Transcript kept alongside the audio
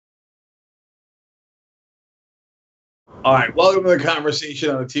All right, welcome to the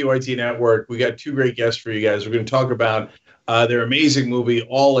conversation on the TYT Network. We got two great guests for you guys. We're going to talk about their amazing movie,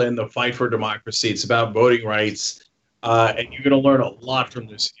 All In, The Fight for Democracy. It's about voting rights, and you're going to learn a lot from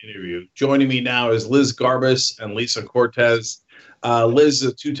this interview. Joining me now is Liz Garbus and Lisa Cortes. Liz is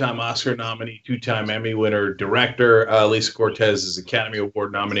a two-time Oscar nominee, two-time Emmy winner, director. Lisa Cortes is Academy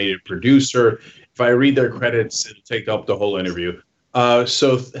Award nominated producer. If I read their credits, it'll take up the whole interview.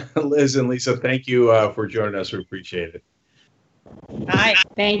 Liz and Lisa, thank you for joining us. We appreciate it. Hi.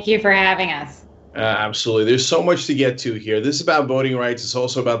 Thank you for having us. Absolutely. There's so much to get to here. This is about voting rights. It's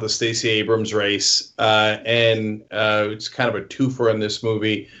also about the Stacey Abrams race. And it's kind of a twofer in this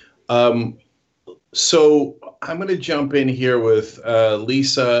movie. So I'm going to jump in here with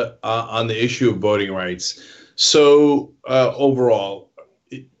Lisa on the issue of voting rights. So overall,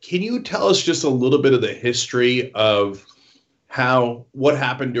 can you tell us just a little bit of the history of what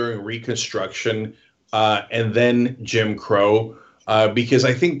happened during Reconstruction and then Jim Crow? Because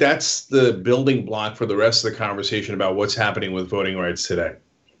I think that's the building block for the rest of the conversation about what's happening with voting rights today.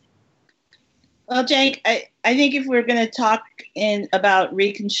 Well, Jake, I think if we're going to talk about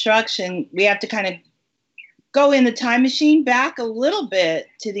Reconstruction, we have to kind of go in the time machine back a little bit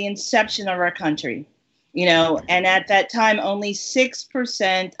to the inception of our country. And at that time, only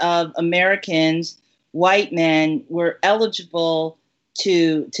 6% of Americans, white men, were eligible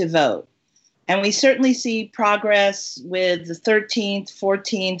to vote. And we certainly see progress with the 13th,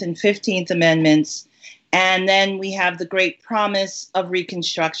 14th, and 15th Amendments. And then we have the great promise of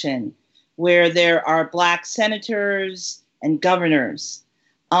Reconstruction, where there are Black senators and governors.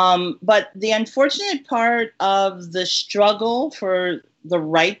 But the unfortunate part of the struggle for the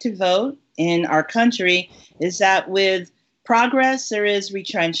right to vote in our country is that with progress, there is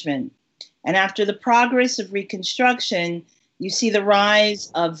retrenchment. And after the progress of Reconstruction, you see the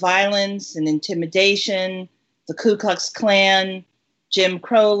rise of violence and intimidation, the Ku Klux Klan, Jim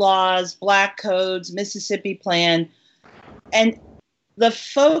Crow laws, Black codes, Mississippi Plan. And the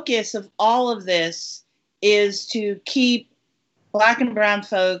focus of all of this is to keep Black and brown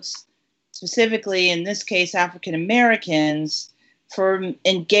folks, specifically in this case, African Americans, from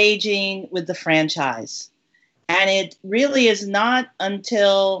engaging with the franchise. And it really is not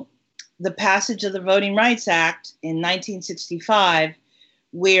until the passage of the Voting Rights Act in 1965,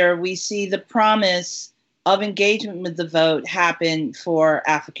 where we see the promise of engagement with the vote happen for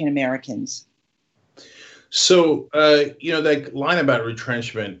African Americans. So, that line about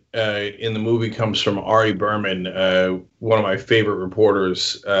retrenchment in the movie comes from Ari Berman, one of my favorite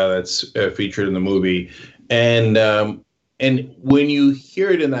reporters that's featured in the movie. And when you hear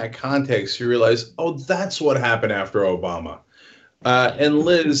it in that context, you realize, oh, that's what happened after Obama. And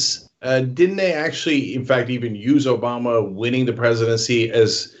Liz, didn't they actually, in fact, even use Obama winning the presidency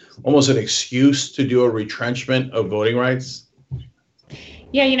as almost an excuse to do a retrenchment of voting rights?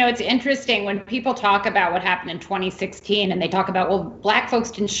 Yeah, it's interesting when people talk about what happened in 2016 and they talk about, well, Black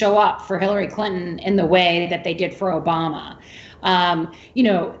folks didn't show up for Hillary Clinton in the way that they did for Obama.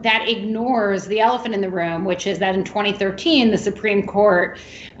 That ignores the elephant in the room, which is that in 2013, the Supreme Court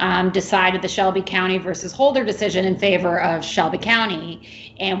decided the Shelby County versus Holder decision in favor of Shelby County.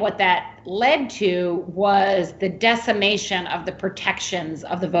 And what that led to was the decimation of the protections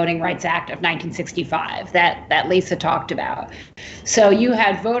of the Voting Rights Act of 1965 that Lisa talked about. So you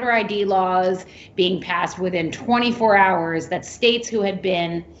had voter ID laws being passed within 24 hours that states who had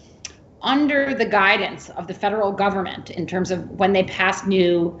been under the guidance of the federal government in terms of when they passed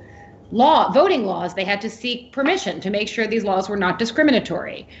new voting laws, they had to seek permission to make sure these laws were not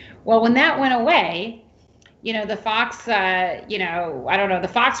discriminatory. Well, when that went away, the fox, I don't know, the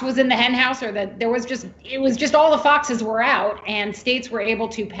fox was in the hen house, or that it was just all the foxes were out, and states were able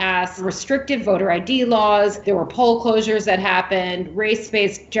to pass restrictive voter ID laws. There were poll closures that happened,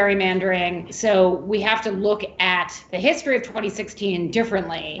 race-based gerrymandering. So we have to look at the history of 2016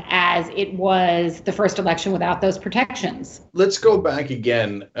 differently, as it was the first election without those protections. Let's go back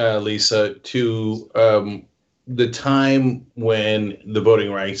again, Lisa, to the time when the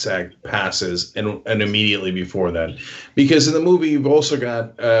Voting Rights Act passes and immediately before that. Because in the movie, you've also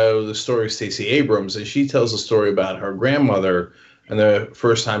got the story of Stacey Abrams, and she tells a story about her grandmother and the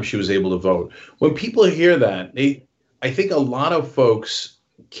first time she was able to vote. When people hear that, I think a lot of folks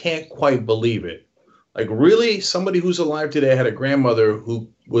can't quite believe it. Like, really? Somebody who's alive today had a grandmother who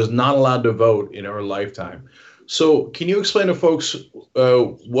was not allowed to vote in her lifetime. So can you explain to folks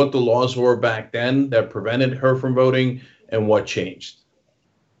what the laws were back then that prevented her from voting and what changed?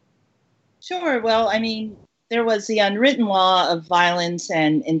 Sure. Well, there was the unwritten law of violence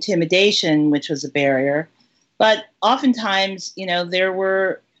and intimidation, which was a barrier. But oftentimes, there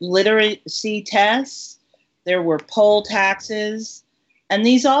were literacy tests there were poll taxes, and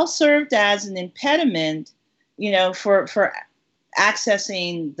these all served as an impediment, for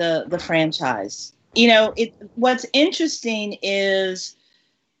accessing the franchise. What's interesting is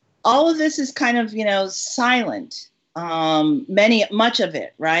all of this is kind of, silent. Much of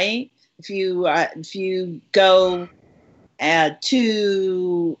it, right? If you go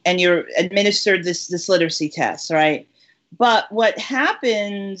and you're administered this literacy test, right? But what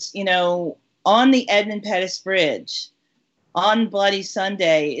happens, on the Edmund Pettus Bridge on Bloody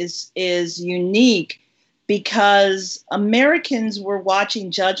Sunday is unique because Americans were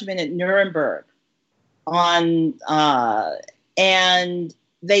watching Judgment at Nuremberg and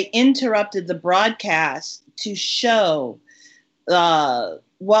they interrupted the broadcast to show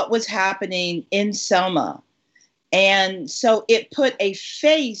what was happening in Selma. And so it put a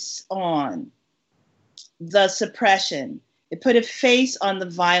face on the suppression. It put a face on the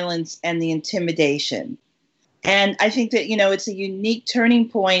violence and the intimidation. And I think that, it's a unique turning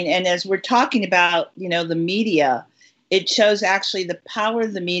point. And as we're talking about, the media, it shows actually the power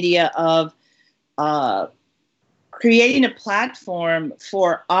of the media of creating a platform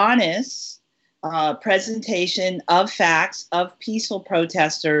for honest presentation of facts, of peaceful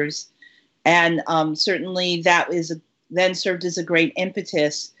protesters. And certainly that then served as a great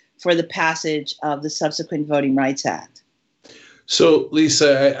impetus for the passage of the subsequent Voting Rights Act. So,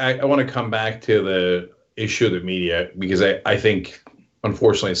 Lisa, I want to come back to the issue of the media because I think,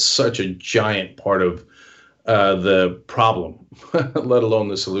 unfortunately, it's such a giant part of the problem, let alone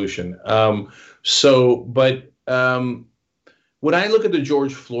the solution. When I look at the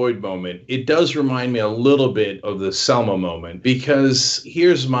George Floyd moment, it does remind me a little bit of the Selma moment, because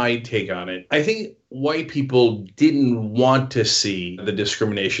here's my take on it. I think white people didn't want to see the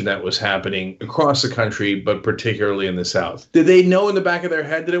discrimination that was happening across the country, but particularly in the South. Did they know in the back of their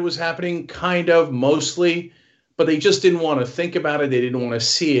head that it was happening? Kind of, mostly, but they just didn't want to think about it. They didn't want to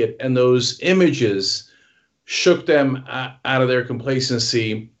see it. And those images shook them out of their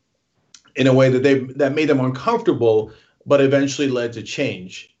complacency in a way that made them uncomfortable, but eventually led to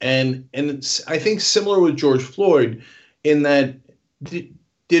change. And it's, I think, similar with George Floyd in that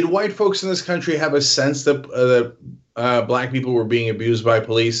did white folks in this country have a sense that black people were being abused by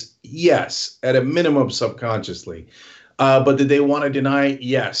police? Yes, at a minimum subconsciously. But did they want to deny it?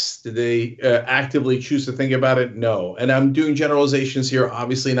 Yes. Did they actively choose to think about it? No. And I'm doing generalizations here,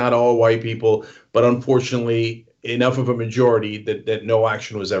 obviously not all white people, but unfortunately enough of a majority that no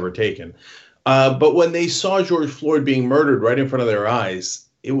action was ever taken. But when they saw George Floyd being murdered right in front of their eyes,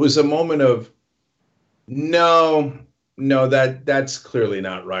 it was a moment of, no, that's clearly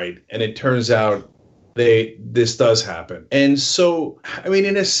not right. And it turns out this does happen. And so, I mean,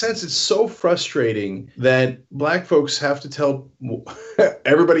 in a sense, it's so frustrating that black folks have to tell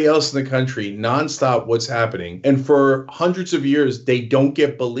everybody else in the country nonstop what's happening. And for hundreds of years, they don't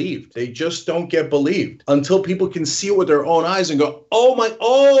get believed. They just don't get believed until people can see it with their own eyes and go,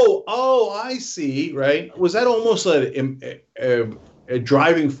 I see, right? Was that almost a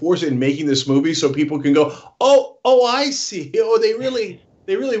driving force in making this movie so people can go, I see. Oh, they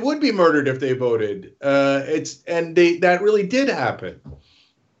really would be murdered if they voted. That really did happen.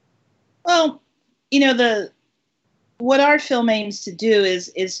 Well, what our film aims to do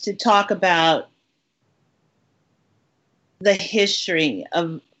is to talk about the history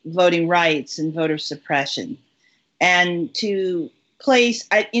of voting rights and voter suppression, and to place.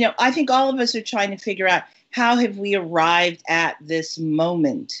 I think all of us are trying to figure out how have we arrived at this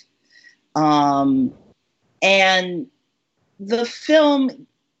moment, and the film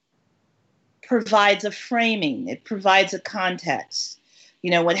provides a framing. It provides a context.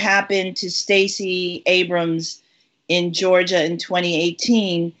 What happened to Stacey Abrams in Georgia in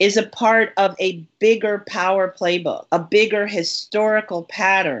 2018 is a part of a bigger power playbook, a bigger historical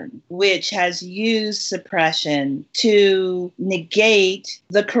pattern, which has used suppression to negate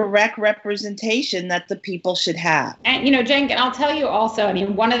the correct representation that the people should have. And, Cenk, and I'll tell you also, I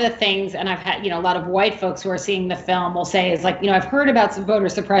mean, one of the things, and I've had, a lot of white folks who are seeing the film will say is like, I've heard about some voter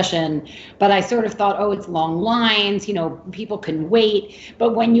suppression, but I sort of thought, it's long lines, people can wait.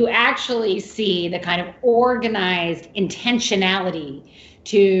 But when you actually see the kind of organized intentionality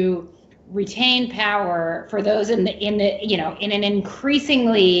to retain power for those in an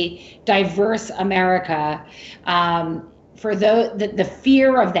increasingly diverse America, for the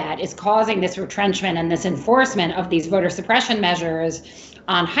fear of that is causing this retrenchment and this enforcement of these voter suppression measures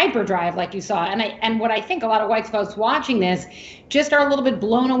on hyperdrive, like you saw. And what I think a lot of white folks watching this just are a little bit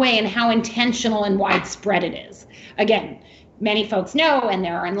blown away in how intentional and widespread it is. Again, many folks know and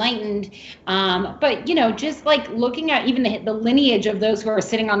they're enlightened. But, just like looking at even the lineage of those who are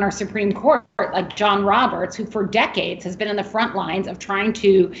sitting on our Supreme Court, like John Roberts, who for decades has been in the front lines of trying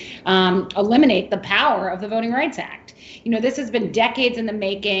to eliminate the power of the Voting Rights Act. This has been decades in the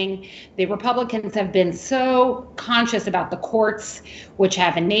making. The Republicans have been so conscious about the courts, which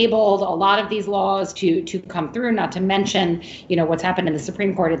have enabled a lot of these laws to come through, not to mention, what's happened in the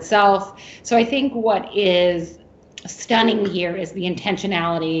Supreme Court itself. So I think what is stunning here is the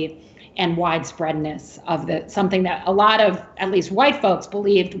intentionality and widespreadness of something that a lot of, at least white folks,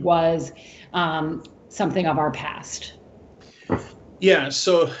 believed was something of our past. Yeah,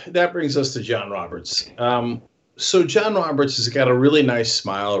 so that brings us to John Roberts. So John Roberts has got a really nice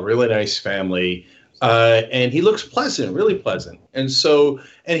smile, a really nice family, and he looks pleasant, really pleasant. And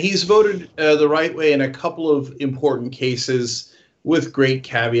he's voted the right way in a couple of important cases with great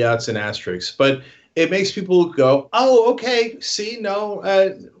caveats and asterisks. But it makes people go, oh, okay, see, no,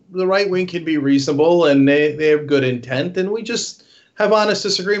 the right wing can be reasonable and they have good intent, and we just have honest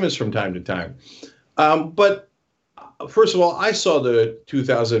disagreements from time to time. But first of all, I saw the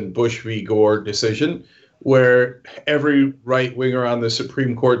 2000 Bush v. Gore decision, where every right winger on the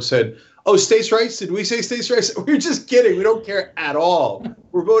Supreme Court said, oh, states' rights? Did we say states' rights? We're just kidding. We don't care at all.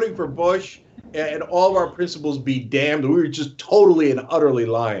 We're voting for Bush, and all of our principles be damned. We were just totally and utterly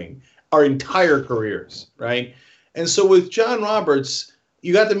lying our entire careers, right? And so with John Roberts,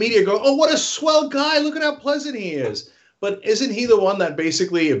 you got the media going, oh, what a swell guy. Look at how pleasant he is. But isn't he the one that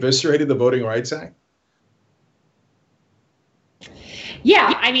basically eviscerated the Voting Rights Act?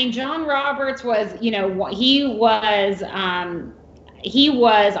 Yeah, I mean, John Roberts was, he was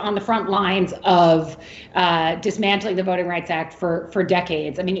on the front lines of dismantling the Voting Rights Act for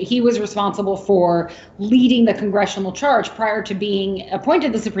decades. I mean, he was responsible for leading the congressional charge prior to being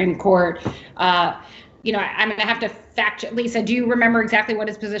appointed to the Supreme Court. I'm going to have to fact check. Lisa, do you remember exactly what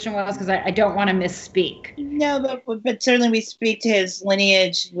his position was? Because I don't want to misspeak. No, but certainly we speak to his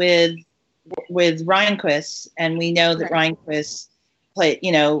lineage with Rehnquist, and we know that Rehnquist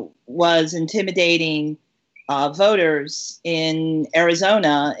was intimidating voters in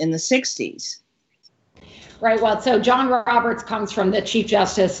Arizona in the 60s. Right. Well, so John Roberts comes from the Chief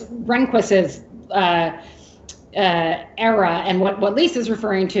Justice Rehnquist's era. And what Lisa's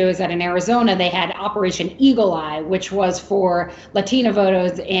referring to is that in Arizona, they had Operation Eagle Eye, which was for Latino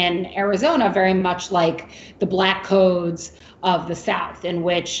voters in Arizona, very much like the Black codes of the South, in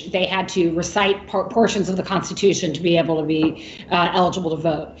which they had to recite portions of the Constitution to be able to be eligible to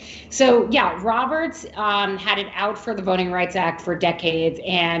vote. So yeah, Roberts had it out for the Voting Rights Act for decades,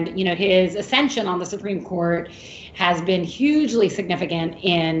 and his ascension on the Supreme Court has been hugely significant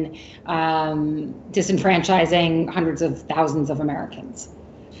in disenfranchising hundreds of thousands of Americans.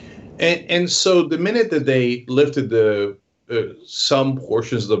 And so the minute that they lifted the some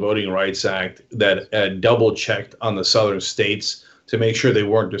portions of the Voting Rights Act that double checked on the southern states to make sure they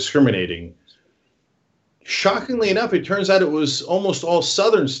weren't discriminating, shockingly enough, it turns out it was almost all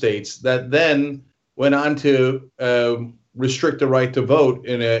southern states that then went on to restrict the right to vote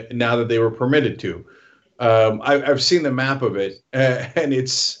now that they were permitted to. I've seen the map of it, and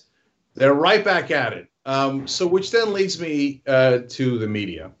they're right back at it. So which then leads me to the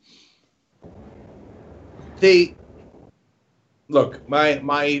media. Look,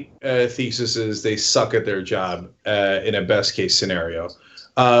 my thesis is they suck at their job in a best case scenario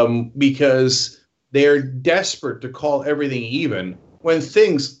because they're desperate to call everything even when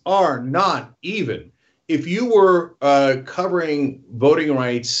things are not even. If you were covering voting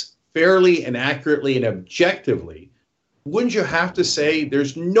rights fairly and accurately and objectively, wouldn't you have to say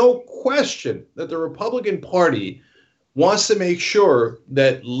there's no question that the Republican Party wants to make sure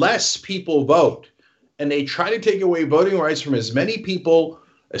that less people vote? And they try to take away voting rights from as many people,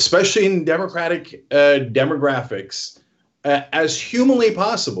 especially in Democratic demographics, as humanly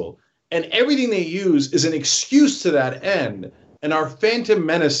possible. And everything they use is an excuse to that end and are phantom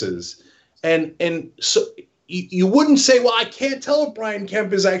menaces. And so you wouldn't say, well, I can't tell if Brian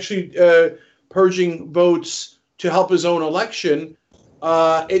Kemp is actually purging votes to help his own election.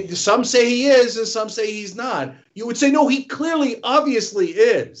 Some say he is and some say he's not. You would say, no, he clearly, obviously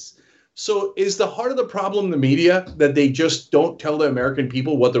is. So is the heart of the problem the media, that they just don't tell the American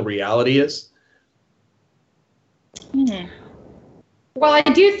people what the reality is? Mm-hmm. Well, I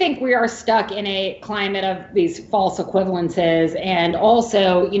do think we are stuck in a climate of these false equivalences, and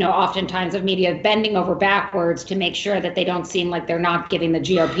also, oftentimes of media bending over backwards to make sure that they don't seem like they're not giving the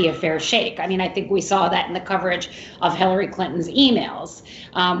GOP a fair shake. I mean, I think we saw that in the coverage of Hillary Clinton's emails.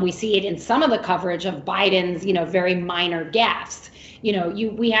 We see it in some of the coverage of Biden's, very minor gaffes.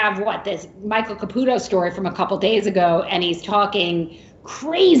 we have this Michael Caputo story from a couple days ago, and he's talking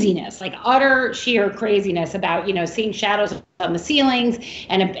craziness, like utter sheer craziness about, seeing shadows on the ceilings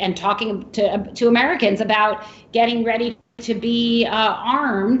and talking to Americans about getting ready to be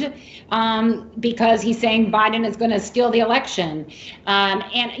armed because he's saying Biden is going to steal the election. And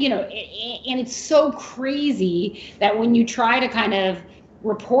it's so crazy that when you try to kind of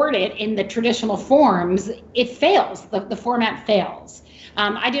report it in the traditional forms, it fails. The format fails.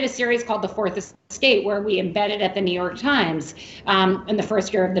 I did a series called The Fourth Estate where we embedded at the New York Times in the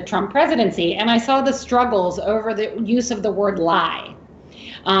first year of the Trump presidency. And I saw the struggles over the use of the word lie.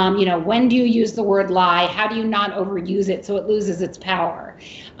 When do you use the word lie? How do you not overuse it so it loses its power?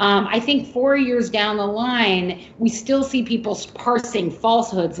 I think 4 years down the line, we still see people parsing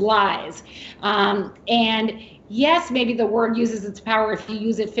falsehoods, lies. And yes, maybe the word loses its power if you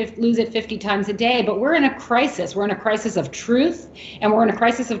lose it 50 times a day, but we're in a crisis. We're in a crisis of truth, and we're in a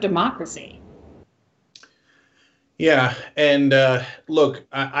crisis of democracy. Yeah, and look,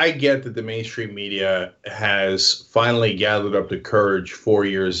 I get that the mainstream media has finally gathered up the courage 4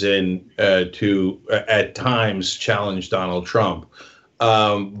 years in to, at times, challenge Donald Trump.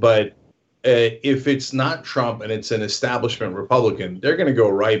 But if it's not Trump and it's an establishment Republican, they're going to go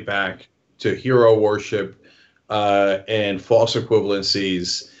right back to hero worship and false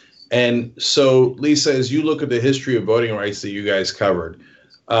equivalencies. And so, Lisa, as you look at the history of voting rights that you guys covered,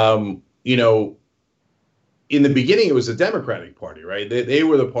 in the beginning, it was the Democratic Party, right? They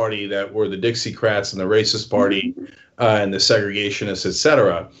were the party that were the Dixiecrats and the racist party and the segregationists, et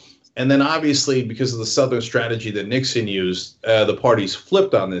cetera. And then obviously, because of the Southern strategy that Nixon used, the parties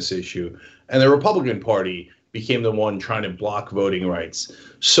flipped on this issue. And the Republican Party became the one trying to block voting rights.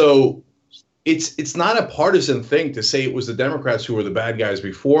 So it's not a partisan thing to say it was the Democrats who were the bad guys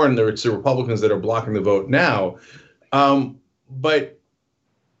before, and it's the Republicans that are blocking the vote now. But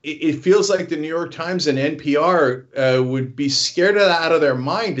it feels like the New York Times and NPR would be scared out of their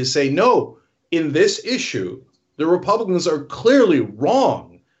mind to say, no, in this issue, the Republicans are clearly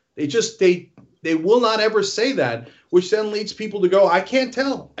wrong. They will not ever say that, which then leads people to go, I can't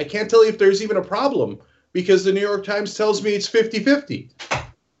tell. I can't tell you if there's even a problem because the New York Times tells me it's 50-50.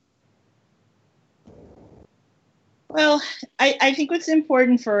 Well, I think what's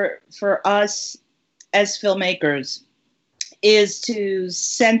important for us as filmmakers is to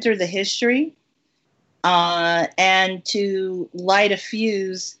center the history and to light a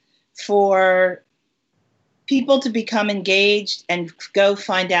fuse for people to become engaged and go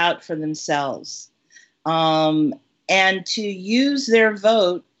find out for themselves, and to use their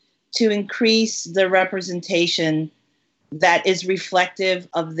vote to increase the representation that is reflective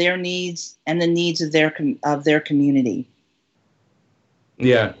of their needs and the needs of their community.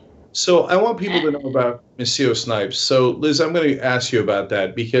 Yeah. So I want people to know about Monsieur Snipes. So, Liz, I'm going to ask you about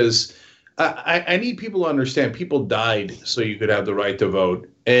that because I need people to understand people died so you could have the right to vote.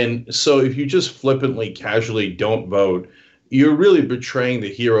 And so if you just flippantly, casually don't vote, you're really betraying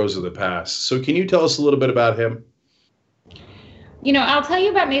the heroes of the past. So can you tell us a little bit about him? I'll tell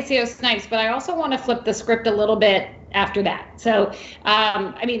you about Maceo Snipes, but I also want to flip the script a little bit after that. So,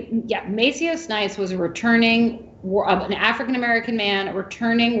 Maceo Snipes was an African-American man, a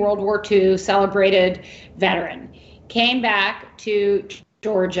returning World War II celebrated veteran, came back to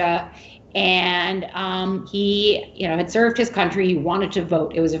Georgia, and he, had served his country. He wanted to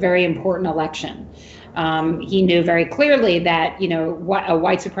vote. It was a very important election. He knew very clearly that, what a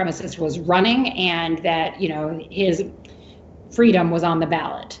white supremacist was running and that, his freedom was on the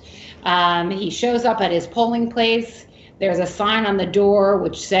ballot. He shows up at his polling place. There's a sign on the door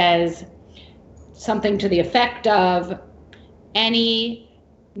which says something to the effect of, any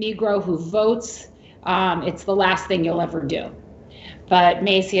Negro who votes, it's the last thing you'll ever do. But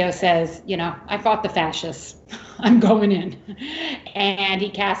Maceo says, I fought the fascists. I'm going in. And he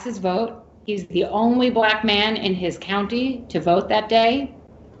casts his vote. He's the only black man in his county to vote that day.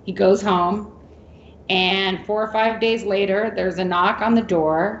 He goes home. And 4 or 5 days later, there's a knock on the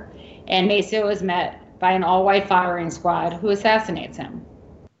door, and Maceo is met by an all-white firing squad who assassinates him.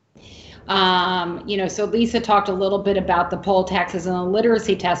 So Lisa talked a little bit about the poll taxes and the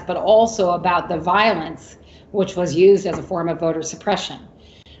literacy test, but also about the violence which was used as a form of voter suppression.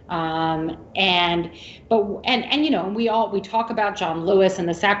 We talk about John Lewis and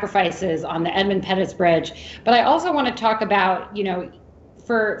the sacrifices on the Edmund Pettus Bridge, but I also want to talk about,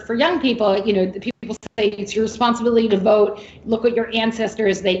 for young people, the people say it's your responsibility to vote. Look what your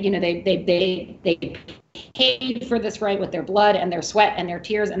ancestors, they paid for this right with their blood and their sweat and their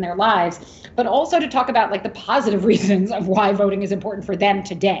tears and their lives, but also to talk about like the positive reasons of why voting is important for them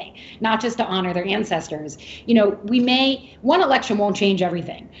today, not just to honor their ancestors. You know, one election won't change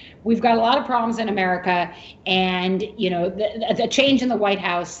everything. We've got a lot of problems in America, and, you know, the change in the White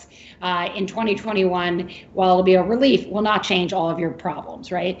House in 2021, while it'll be a relief, will not change all of your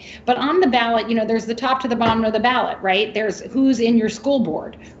problems, right? But on the ballot, you know, there's the top to the bottom of the ballot, right? There's who's in your school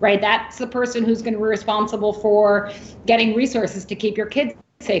board, right? That's the person who's going to be responsible for getting resources to keep your kids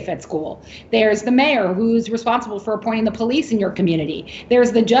safe at school. There's the mayor who's responsible for appointing the police in your community.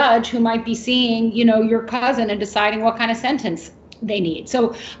 There's the judge who might be seeing, you know, your cousin and deciding what kind of sentence they need.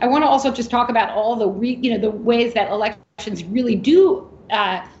 So I want to also just talk about all the the ways that elections really do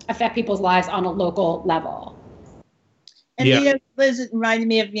affect people's lives on a local level. And you know, Liz, it reminded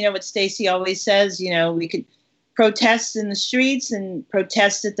me of, you know, what Stacey always says, you know, we could protest in the streets and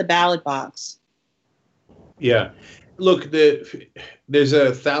protest at the ballot box. Yeah. Look, there's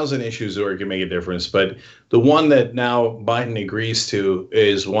 1,000 issues where it can make a difference, but the one that now Biden agrees to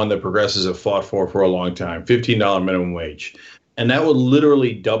is one that progressives have fought for a long time: $15 minimum wage. And that would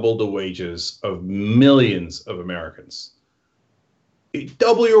literally double the wages of millions of Americans.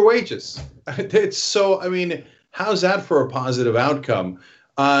 Double your wages. It's so, I mean, how's that for a positive outcome?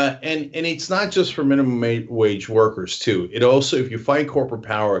 And it's not just for minimum wage workers, too. It also, if you fight corporate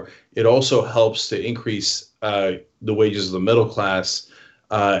power, it also helps to increase the wages of the middle class,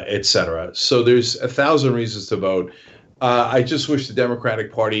 et cetera. So there's 1,000 reasons to vote. I just wish the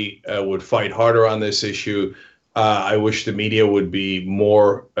Democratic Party would fight harder on this issue. I wish the media would be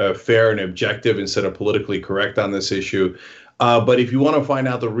more fair and objective instead of politically correct on this issue. But if you want to find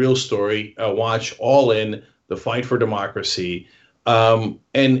out the real story, watch All In, The Fight for Democracy. And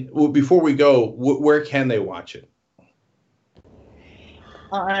before we go, where can they watch it?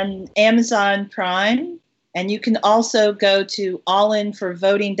 On Amazon Prime. And you can also go to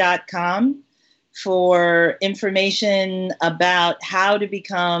allinforvoting.com for information about how to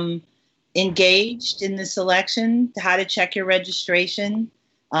become engaged in this election, how to check your registration,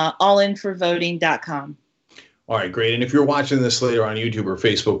 allinforvoting.com. All right, great. And if you're watching this later on YouTube or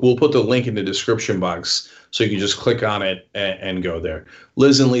Facebook, we'll put the link in the description box so you can just click on it and go there.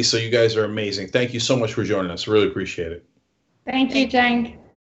 Liz and Lisa, you guys are amazing. Thank you so much for joining us. Really appreciate it. Thank you, Cenk.